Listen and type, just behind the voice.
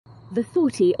the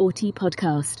Thoughty Auti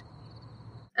podcast.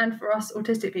 And for us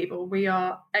autistic people, we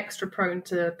are extra prone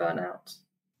to burnout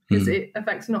because it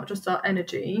affects not just our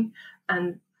energy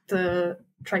and the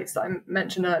traits that I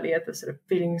mentioned earlier, the sort of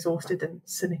feeling exhausted and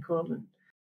cynical and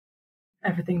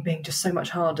everything being just so much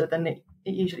harder than it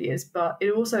usually is, but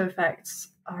it also affects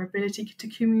our ability to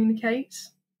communicate,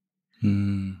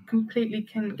 completely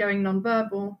going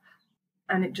nonverbal,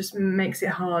 and it just makes it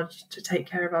hard to take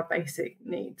care of our basic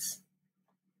needs.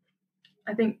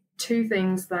 I think two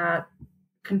things that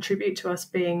contribute to us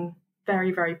being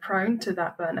very, very prone to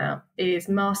that burnout is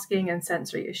masking and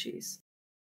sensory issues.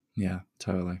 Yeah,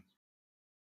 totally.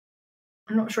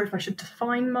 I'm not sure if I should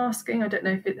define masking. I don't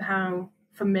know how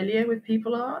familiar with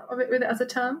people are with it as a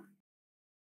term.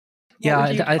 What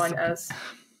would you define it as?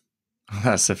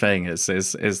 That's the thing.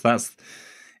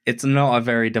 It's not a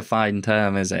very defined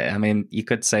term, is it? I mean, you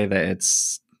could say that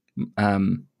it's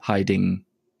hiding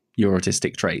your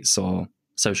autistic traits or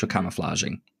social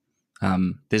camouflaging.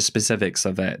 The specifics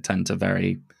of it tend to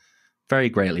vary very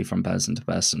greatly from person to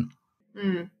person.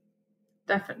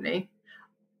 Definitely.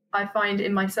 I find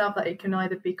in myself that it can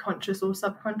either be conscious or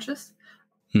subconscious.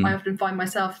 I often find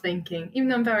myself thinking, even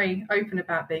though I'm very open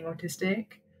about being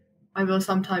autistic, I will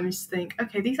sometimes think,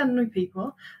 okay, these are new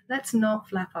people, let's not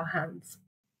flap our hands.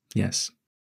 Yes.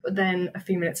 But then a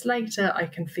few minutes later, I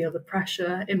can feel the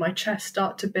pressure in my chest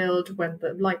start to build when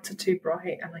the lights are too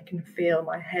bright, and I can feel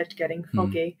my head getting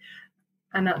foggy.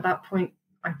 And at that point,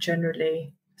 I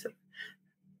generally sort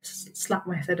of slap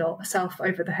myself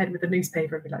over the head with a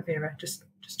newspaper and be like, Vera, just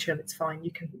chill, it's fine.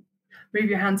 You can move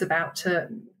your hands about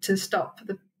to stop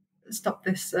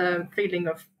this feeling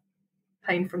of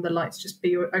pain from the lights. Just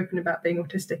be open about being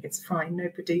autistic. It's fine.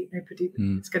 Nobody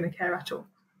is going to care at all.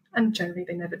 And generally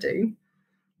they never do.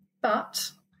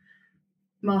 But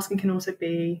masking can also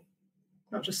be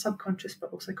not just subconscious,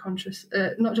 but also conscious.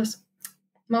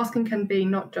 Masking can be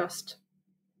not just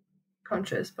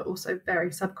conscious, but also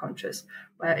very subconscious,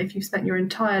 where if you spent your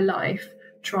entire life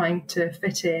trying to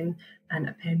fit in and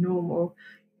appear normal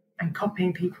and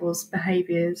copying people's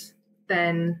behaviours,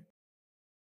 then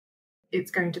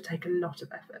it's going to take a lot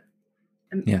of effort.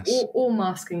 And yes. all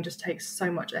masking just takes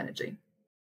so much energy.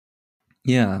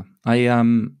 Yeah.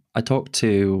 I talked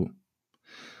to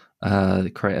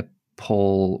the creator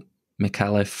Paul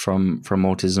McAuliffe from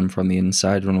Autism from the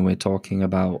Inside when we were talking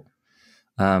about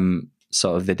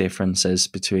sort of the differences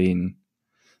between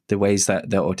the ways that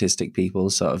the autistic people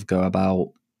sort of go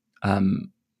about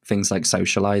things like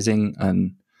socializing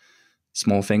and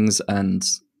small things. And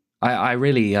I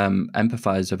really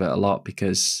empathize with it a lot,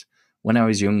 because when I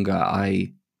was younger,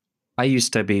 I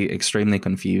used to be extremely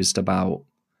confused about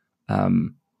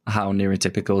how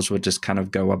neurotypicals would just kind of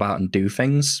go about and do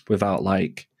things without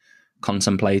like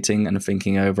contemplating and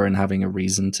thinking over and having a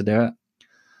reason to do it.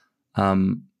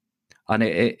 And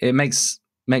it makes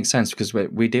sense, because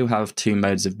we do have two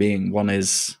modes of being. One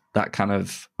is that kind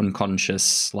of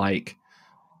unconscious, like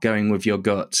going with your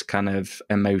gut, kind of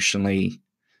emotionally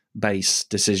based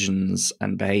decisions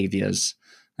and behaviors.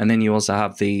 And then you also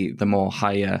have the more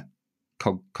higher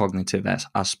cognitive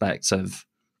aspects of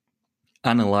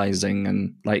analyzing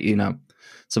and, like, you know,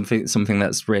 something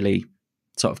that's really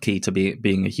sort of key to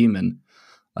being a human.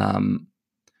 And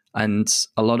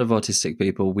a lot of autistic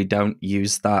people, we don't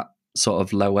use that sort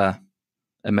of lower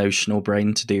emotional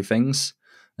brain to do things.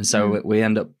 And so we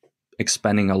end up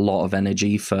expending a lot of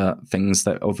energy for things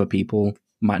that other people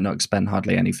might not expend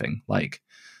hardly anything. Like,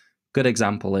 good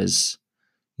example is,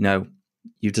 you know,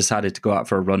 you've decided to go out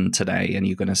for a run today and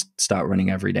you're going to start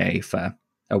running every day for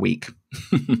a week,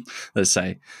 let's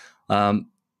say.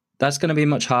 That's going to be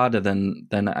much harder than,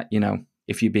 you know,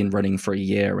 if you've been running for a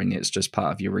year and it's just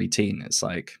part of your routine. It's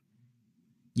like,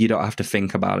 you don't have to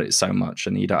think about it so much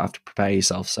and you don't have to prepare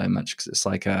yourself so much, because it's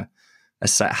like a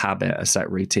set habit, a set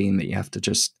routine that you have to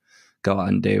just go out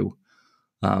and do.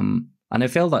 And I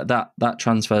feel that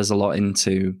transfers a lot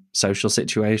into social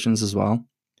situations as well.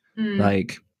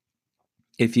 Like,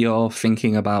 if you're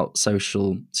thinking about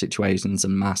social situations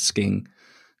and masking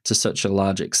to such a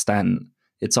large extent,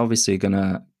 it's obviously going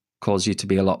to cause you to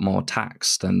be a lot more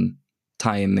taxed, and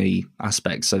tie in the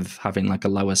aspects of having like a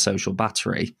lower social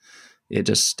battery. It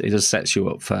just sets you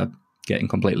up for getting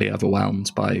completely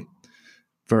overwhelmed by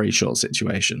very short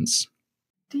situations.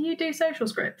 Do you do social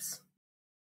scripts?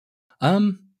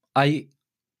 I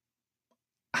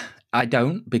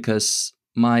don't, because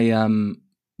my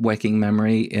working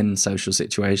memory in social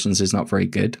situations is not very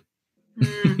good.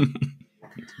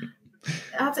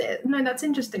 That's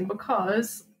interesting,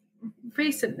 because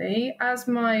recently, as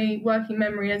my working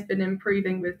memory has been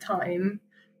improving with time,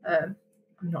 I'm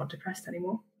not depressed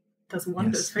anymore. does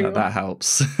wonders for that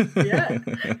helps. Yeah,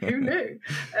 who knew?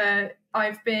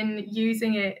 I've been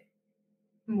using it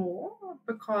more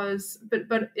because,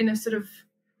 but in a sort of,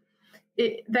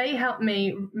 they help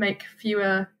me make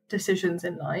fewer decisions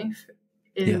in life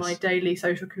in my daily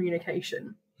social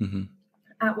communication. Mm-hmm.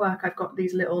 At work, I've got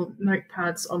these little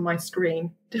notepads on my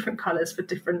screen, different colours for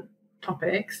different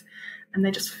topics, and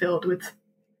they're just filled with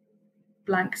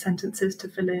blank sentences to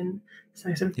fill in.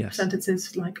 So sort of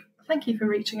sentences like, thank you for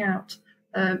reaching out.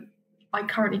 I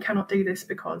currently cannot do this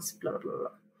because blah, blah, blah, blah.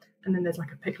 And then there's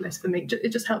like a pick list for me. It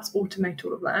just helps automate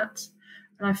all of that.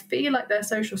 And I feel like they're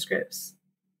social scripts,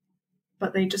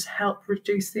 but they just help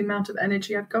reduce the amount of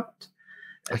energy I've got.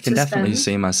 I can definitely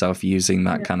see myself using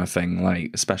that kind of thing, like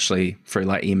especially through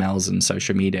like emails and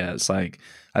social media. It's like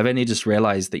I've only just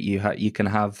realized that you can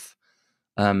have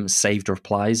saved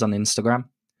replies on Instagram.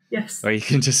 Yes. Or you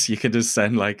can just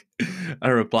send like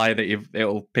a reply that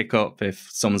it'll pick up if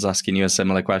someone's asking you a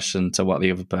similar question to what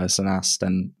the other person asked,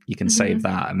 and you can save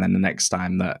that, and then the next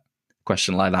time that a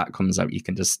question like that comes up, you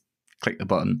can just click the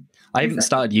button. I haven't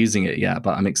started using it yet,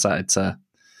 but I'm excited to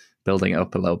building it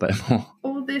up a little bit more.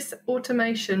 All this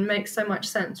automation makes so much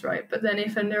sense, right? But then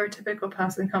if a neurotypical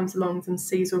person comes along and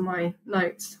sees all my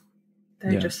notes,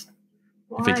 they just...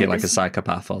 I think you're like a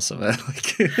psychopath or something.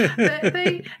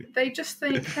 they just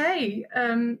think, hey,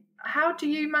 how do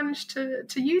you manage to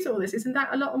use all this? Isn't that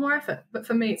a lot more effort? But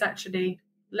for me, it's actually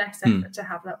less effort to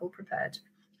have that all prepared.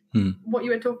 What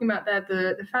you were talking about there,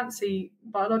 the fancy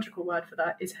biological word for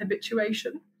that is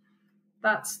habituation.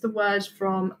 That's the word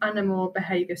from animal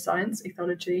behaviour science,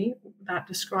 ethology, that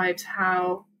describes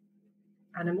how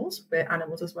animals, we're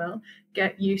animals as well,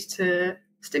 get used to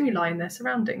stimuli in their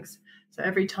surroundings. So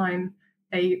every time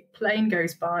a plane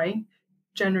goes by,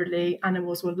 generally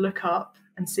animals will look up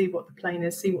and see what the plane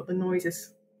is, see what the noise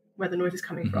is, where the noise is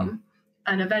coming from,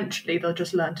 and eventually they'll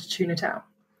just learn to tune it out.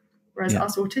 Whereas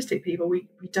us autistic people, we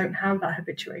don't have that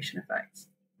habituation effect.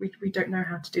 We don't know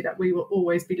how to do that. We will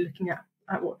always be looking at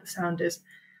what the sound is.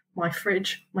 My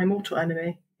fridge, my mortal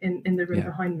enemy in the room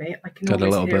behind me, I can got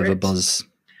always a little hear bit of a buzz.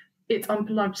 It's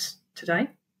unplugged today.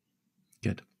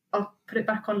 Good. I'll put it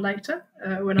back on later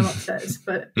when I'm upstairs,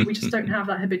 but we just don't have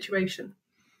that habituation,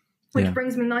 which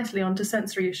brings me nicely on to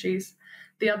sensory issues.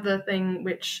 The other thing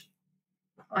which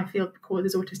I feel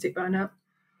causes autistic burnout,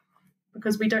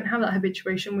 because we don't have that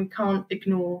habituation, we can't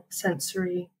ignore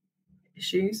sensory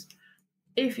issues.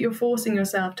 If you're forcing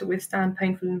yourself to withstand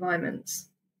painful environments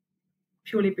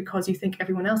purely because you think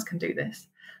everyone else can do this,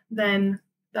 then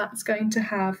that's going to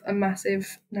have a massive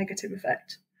negative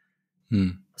effect.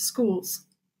 Schools,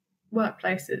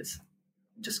 workplaces,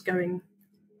 just going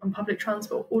on public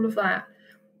transport, all of that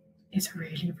is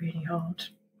really, really hard.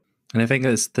 And I think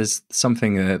there's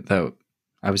something that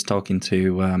I was talking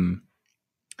to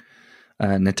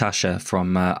Natasha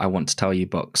from I Want to Tell You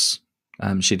books.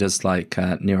 She does like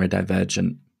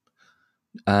neurodivergent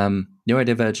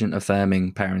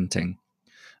affirming parenting.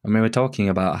 And we were talking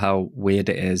about how weird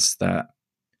it is that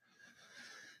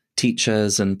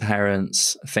teachers and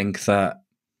parents think that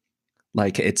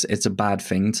like it's a bad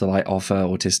thing to like offer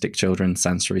autistic children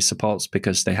sensory supports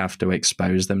because they have to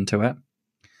expose them to it.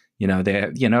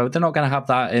 They're not going to have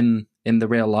that in the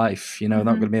real life. They're not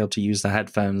going to be able to use the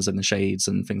headphones and the shades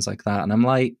and things like that. And I'm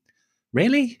like,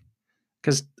 really?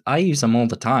 Because I use them all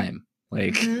the time.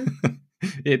 Like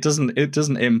it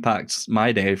doesn't impact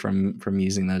my day from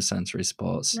using those sensory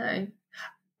supports. No,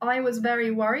 I was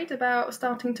very worried about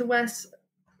starting to wear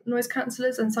noise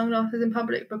cancellers and sunglasses in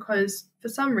public because for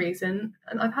some reason,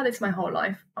 and I've had this my whole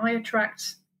life, I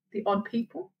attract the odd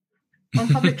people on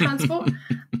public transport.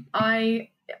 I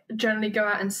generally go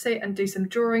out and sit and do some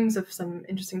drawings of some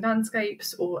interesting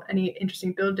landscapes or any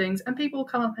interesting buildings, and people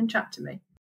come up and chat to me.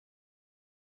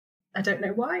 I don't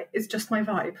know why, it's just my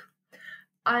vibe.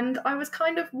 And I was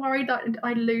kind of worried that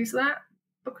I'd lose that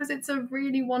because it's a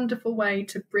really wonderful way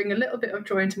to bring a little bit of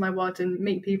joy into my world and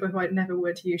meet people who I never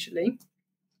would usually.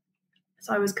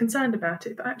 So I was concerned about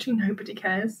it, but actually nobody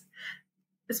cares,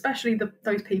 especially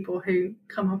those people who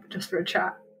come up just for a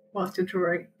chat whilst you're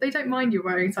drawing. They don't mind you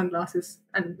wearing sunglasses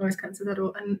and noise cancellers at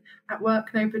all. And at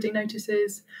work, nobody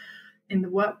notices. In the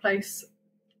workplace,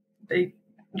 you've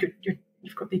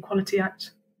got the Equality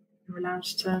Act. You're allowed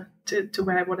to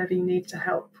wear whatever you need to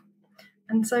help.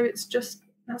 And so that's just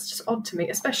odd to me,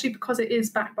 especially because it is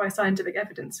backed by scientific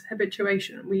evidence.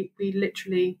 Habituation, we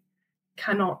literally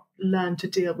cannot learn to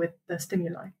deal with the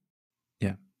stimuli.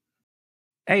 Yeah.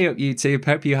 Hey up YouTube,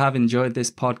 hope you have enjoyed this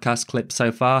podcast clip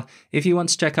so far. If you want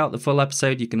to check out the full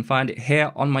episode, you can find it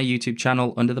here on my YouTube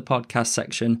channel under the podcast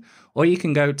section, or you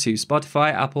can go to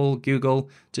Spotify, Apple, Google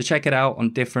to check it out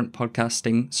on different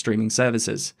podcasting streaming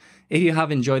services. If you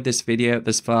have enjoyed this video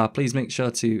thus far, please make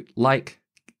sure to like,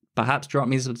 perhaps drop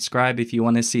me a subscribe if you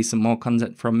want to see some more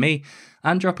content from me,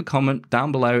 and drop a comment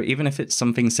down below, even if it's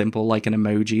something simple like an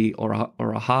emoji or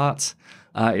a heart.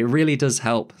 It really does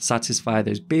help satisfy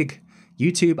those big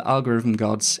YouTube algorithm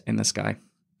gods in the sky.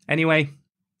 Anyway,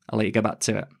 I'll let you go back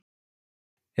to it.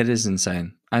 It is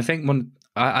insane. I think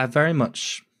I'm very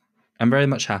much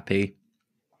happy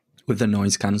with the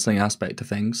noise cancelling aspect of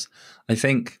things. I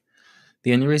think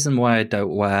the only reason why I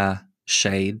don't wear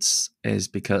shades is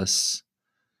because,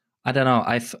 I don't know,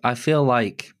 I feel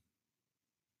like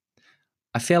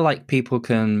people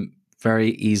can very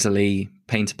easily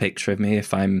paint a picture of me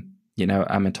if I'm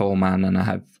a tall man and I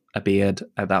have a beard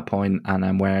at that point and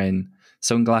I'm wearing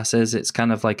sunglasses. It's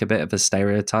kind of like a bit of a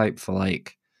stereotype for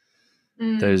like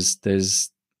those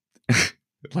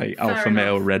like Fair alpha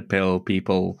male enough. red pill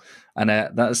people, and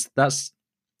that's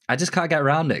I just can't get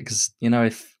around it because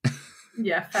if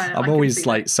Yeah, fair. I'm always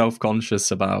like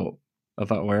self-conscious about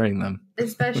wearing them,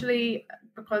 especially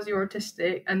because you're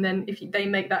autistic, and then if they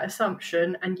make that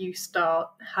assumption and you start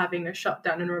having a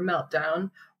shutdown or a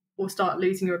meltdown, or start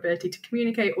losing your ability to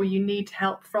communicate, or you need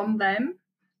help from them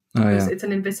because it's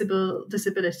an invisible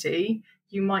disability,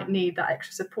 you might need that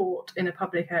extra support in a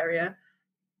public area,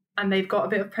 and they've got a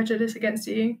bit of prejudice against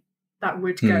you that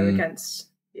would go against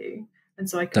you. And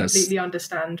so I completely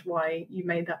understand why you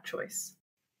made that choice.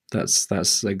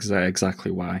 That's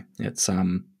exactly why. It's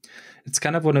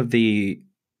kind of one of the,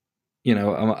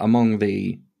 among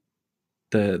the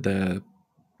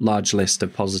large list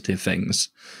of positive things,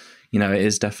 it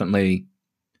is definitely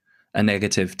a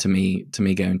negative to me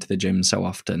going to the gym so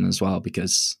often as well,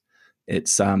 because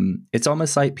it's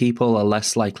almost like people are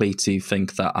less likely to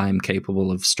think that I'm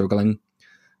capable of struggling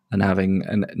and having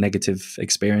negative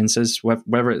experiences,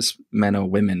 whether it's men or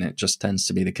women. It just tends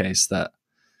to be the case that,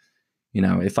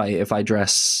 if I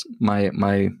dress my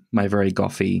very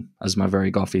gothy as my very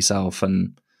gothy self,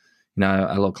 and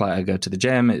I look like I go to the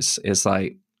gym, it's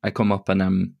like I come up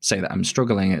and say that I'm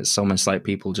struggling. It's almost like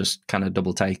people just kind of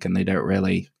double take, and they don't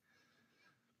really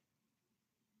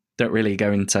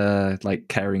go into like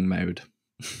caring mode.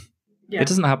 Yeah. It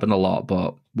doesn't happen a lot,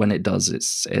 but when it does,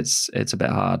 it's a bit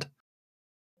hard.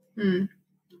 I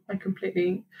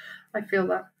feel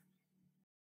that.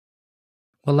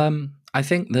 Well, I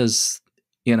think there's,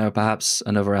 perhaps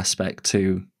another aspect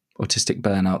to autistic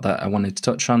burnout that I wanted to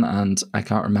touch on, and I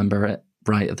can't remember it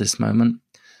right at this moment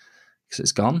because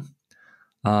it's gone,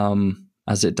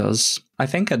 as it does. I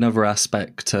think another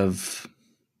aspect of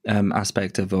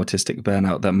autistic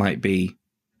burnout that might be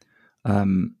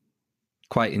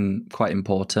quite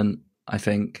important, I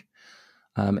think,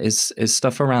 is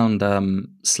stuff around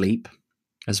sleep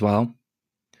as well,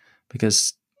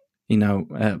 because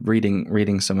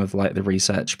reading some of like the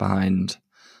research behind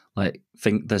like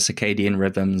the circadian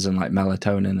rhythms and like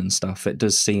melatonin and stuff, it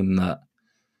does seem that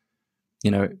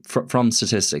from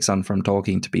statistics and from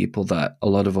talking to people that a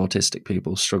lot of autistic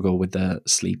people struggle with the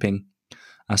sleeping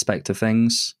aspect of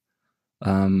things,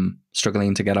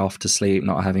 struggling to get off to sleep,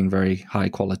 not having very high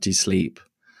quality sleep,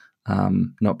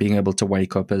 not being able to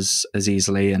wake up as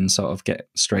easily and sort of get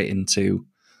straight into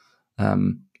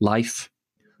life.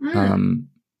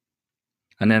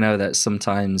 And I know that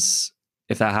sometimes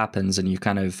if that happens and you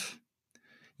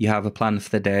have a plan for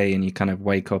the day and you kind of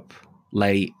wake up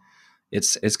late,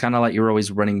 it's kind of like you're always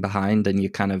running behind and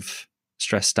you're kind of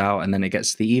stressed out, and then it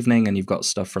gets to the evening and you've got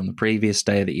stuff from the previous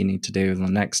day that you need to do the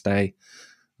next day.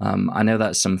 I know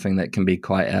that's something that can be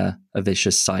quite a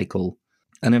vicious cycle.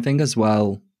 And I think as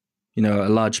well, a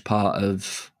large part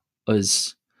of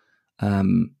us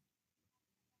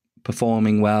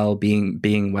performing well,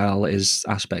 being well, is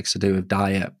aspects to do with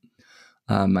diet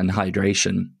and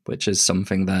hydration, which is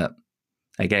something that,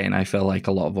 again, I feel like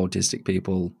a lot of autistic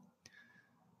people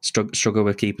struggle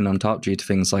with keeping on top due to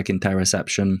things like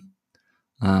interoception.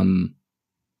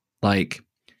 Like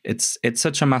it's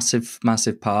such a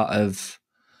massive part of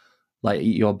like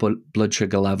your blood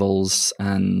sugar levels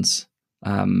and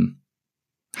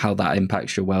how that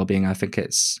impacts your well-being. I think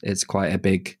it's quite a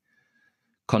big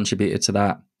contributor to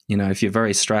that. If you're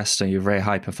very stressed and you're very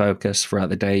hyper-focused throughout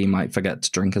the day, you might forget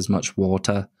to drink as much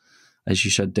water as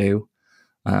you should do.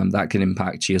 That can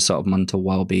impact your sort of mental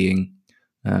well-being.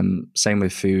 Same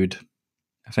with food.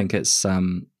 I think it's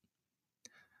that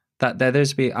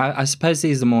there's I suppose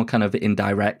these are more kind of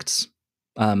indirect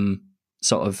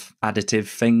sort of additive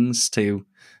things to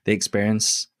the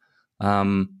experience.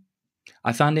 I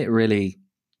found it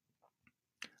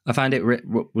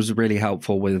was really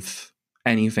helpful with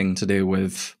anything to do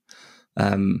with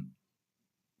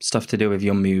stuff to do with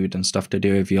your mood and stuff to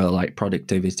do with your like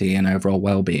productivity and overall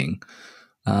well-being.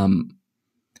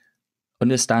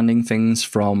 understanding things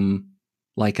from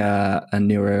like a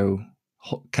neurochemical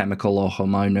or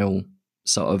hormonal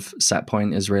sort of set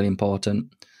point is really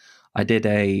important. I did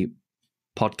I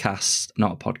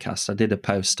did a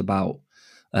post about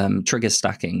trigger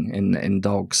stacking in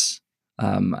dogs,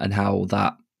 and how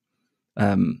that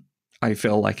I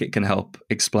feel like it can help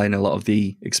explain a lot of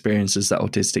the experiences that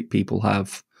autistic people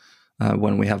have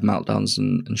when we have meltdowns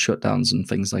and shutdowns and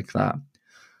things like that.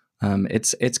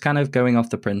 It's kind of going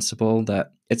off the principle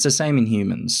that it's the same in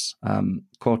humans.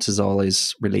 Cortisol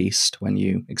is released when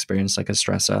you experience like a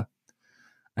stressor,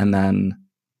 and then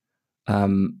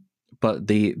but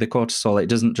the cortisol, it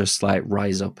doesn't just like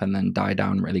rise up and then die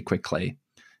down really quickly.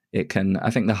 It can, I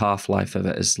think the half-life of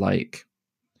it is like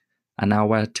an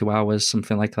hour, 2 hours,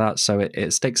 something like that. So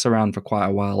it sticks around for quite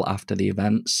a while after the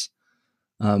events.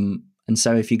 And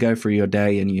so if you go through your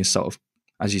day and you sort of,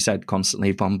 as you said,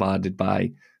 constantly bombarded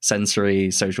by sensory,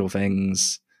 social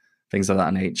things of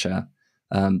that nature,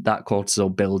 that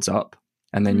cortisol builds up.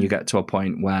 And then you get to a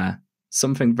point where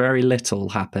something very little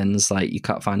happens, like you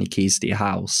can't find your keys to your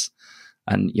house,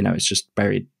 and it's just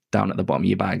buried down at the bottom of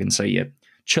your bag. And so you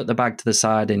chuck the bag to the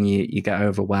side and you get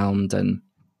overwhelmed and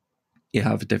you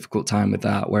have a difficult time with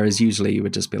that. Whereas usually you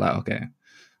would just be like, okay,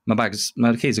 my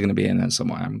keys are going to be in there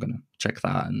somewhere. I'm going to check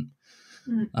that. And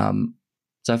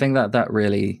so I think that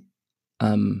really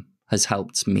has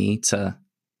helped me to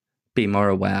be more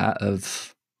aware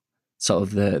of sort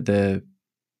of the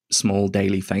small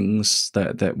daily things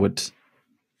that would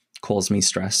cause me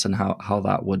stress, and how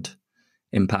that would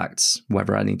impact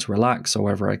whether I need to relax or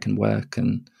whether I can work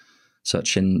and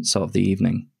such in sort of the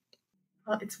evening.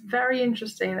 Well, it's very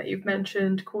interesting that you've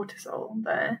mentioned cortisol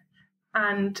there.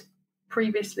 And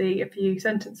previously, a few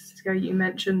sentences ago, you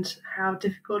mentioned how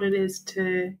difficult it is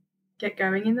to get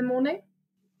going in the morning.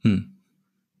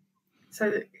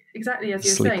 So exactly as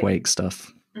you were saying, sleep-wake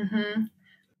stuff. Mm-hmm.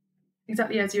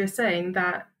 Exactly as you were saying,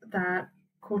 that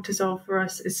cortisol for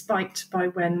us is spiked by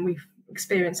when we've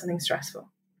experienced something stressful.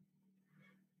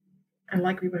 And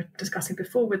like we were discussing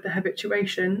before with the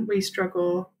habituation, we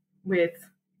struggle with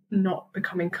not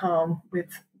becoming calm, we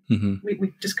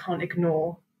just can't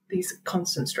ignore these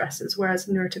constant stresses, whereas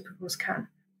neurotypicals can.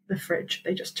 The fridge,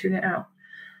 they just tune it out.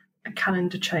 A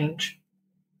calendar change,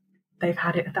 they've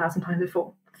had it 1,000 times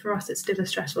before. For us, it's still a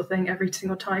stressful thing every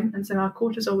single time, and so our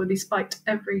cortisol will be spiked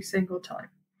every single time.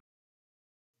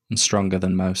 And stronger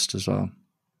than most as well.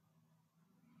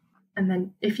 And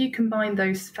then if you combine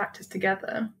those factors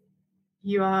together,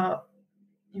 you've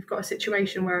got a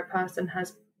situation where a person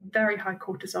has very high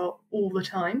cortisol all the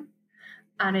time,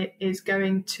 and it is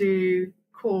going to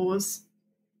cause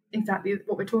exactly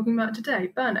what we're talking about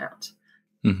today, burnout.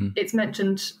 It's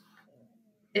mentioned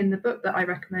in the book that I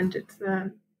recommended,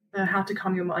 the How to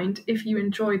Calm Your Mind. If you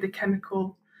enjoy the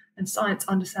chemical and science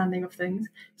understanding of things,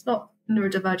 it's not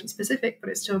neurodivergent specific, but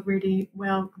it's still a really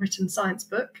well written science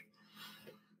book.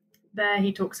 There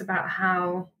he talks about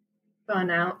how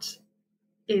burnout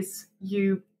is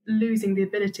you losing the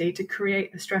ability to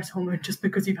create the stress hormone just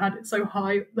because you've had it so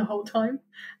high the whole time.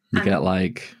 You get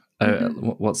like,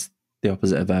 what's the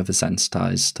opposite of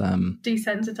oversensitized?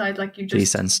 Desensitized, like you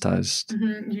just...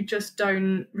 Desensitized. You just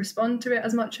don't respond to it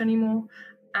as much anymore.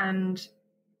 And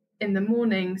in the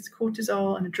mornings,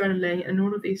 cortisol and adrenaline and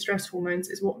all of these stress hormones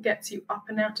is what gets you up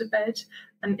and out of bed.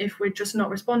 And if we're just not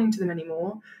responding to them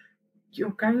anymore,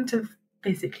 you're going to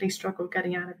physically struggle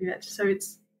getting out of bed. So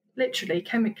it's literally,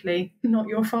 chemically, not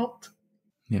your fault.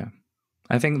 Yeah.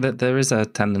 I think that there is a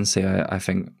tendency, I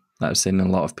think, that I've seen in a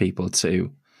lot of people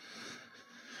to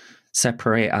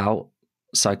separate out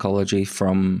psychology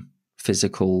from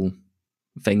physical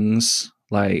things.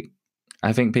 Like,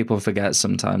 I think people forget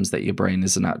sometimes that your brain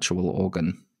is an actual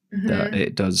organ, that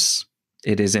it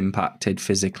is impacted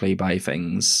physically by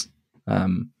things. I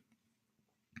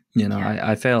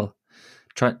feel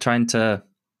trying to,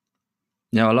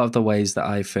 a lot of the ways that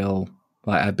I feel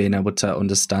like I've been able to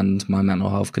understand my mental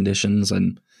health conditions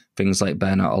and things like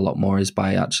burnout a lot more is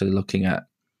by actually looking at,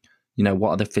 what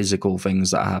are the physical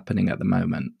things that are happening at the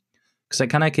moment? Because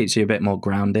it kind of keeps you a bit more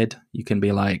grounded. You can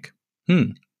be like,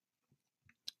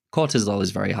 cortisol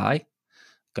is very high.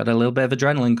 Got a little bit of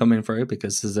adrenaline coming through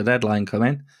because there's a deadline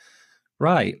coming.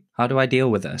 Right. How do I deal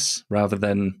with this? Rather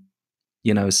than,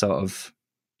 sort of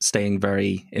staying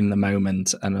very in the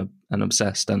moment and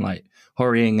obsessed and like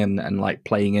hurrying and like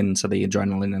playing into the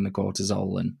adrenaline and the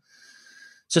cortisol. And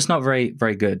it's just not very,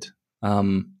 very good.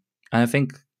 And I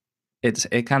think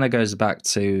it kind of goes back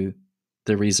to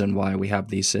the reason why we have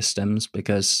these systems,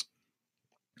 because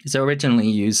it's originally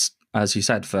used, as you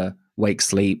said, for wake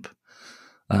sleep,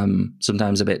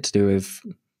 sometimes a bit to do with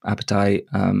appetite,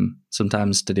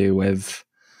 sometimes to do with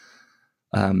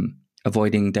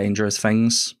avoiding dangerous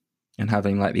things and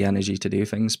having like the energy to do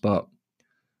things. But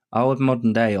our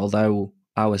modern day, although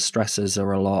our stresses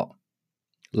are a lot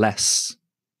less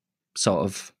sort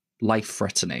of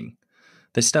life-threatening,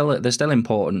 they're still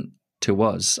important to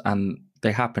us, and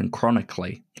they happen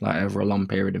chronically, like over a long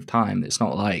period of time. It's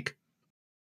not like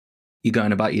you're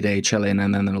going about your day chilling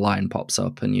and then a lion pops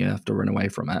up and you have to run away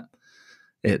from it.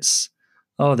 It's,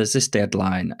 oh, there's this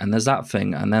deadline and there's that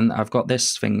thing, and then I've got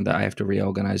this thing that I have to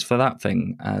reorganize for that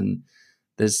thing, and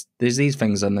there's these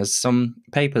things, and there's some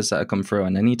papers that have come through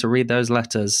and I need to read those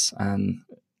letters, and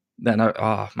then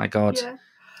oh my god,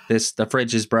 the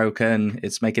fridge is broken,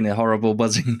 it's making a horrible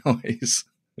buzzing noise.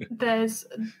 There's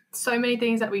so many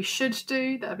things that we should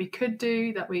do, that we could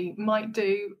do, that we might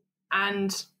do,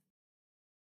 and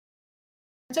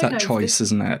that choice,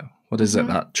 isn't it? What is it?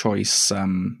 That choice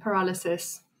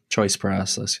paralysis. Choice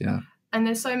paralysis, yeah. And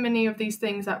there's so many of these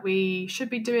things that we should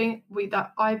be doing,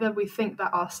 that either we think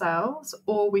that ourselves,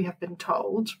 or we have been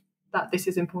told that this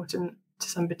is important to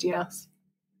somebody else.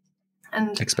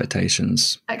 And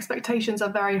expectations are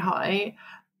very high.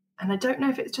 And I don't know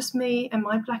if it's just me and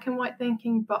my black and white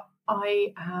thinking, but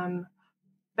I am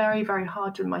very, very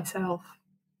hard on myself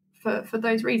for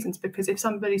those reasons. Because if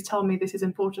somebody's told me this is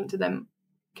important to them,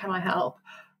 can I help?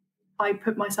 I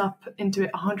put myself into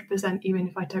it 100%, even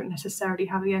if I don't necessarily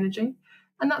have the energy.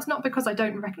 And that's not because I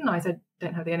don't recognise I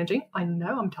don't have the energy. I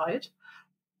know I'm tired.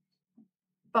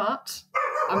 But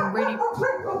I'm really...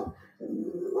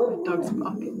 My dog's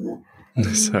barking.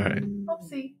 Sorry.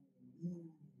 Oopsie.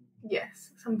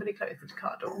 Yes, somebody closed the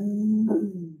car door.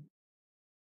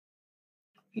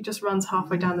 He just runs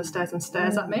halfway down the stairs and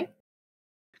stares at me.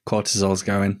 Cortisol's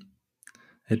going.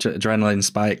 Adrenaline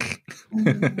spike.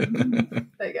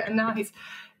 There you go. And now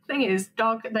thing is,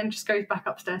 dog then just goes back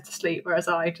upstairs to sleep, whereas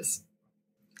I just...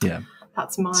 Yeah.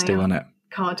 That's my still on it.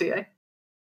 Cardio.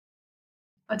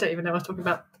 I don't even know what I was talking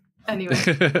about. Anyway.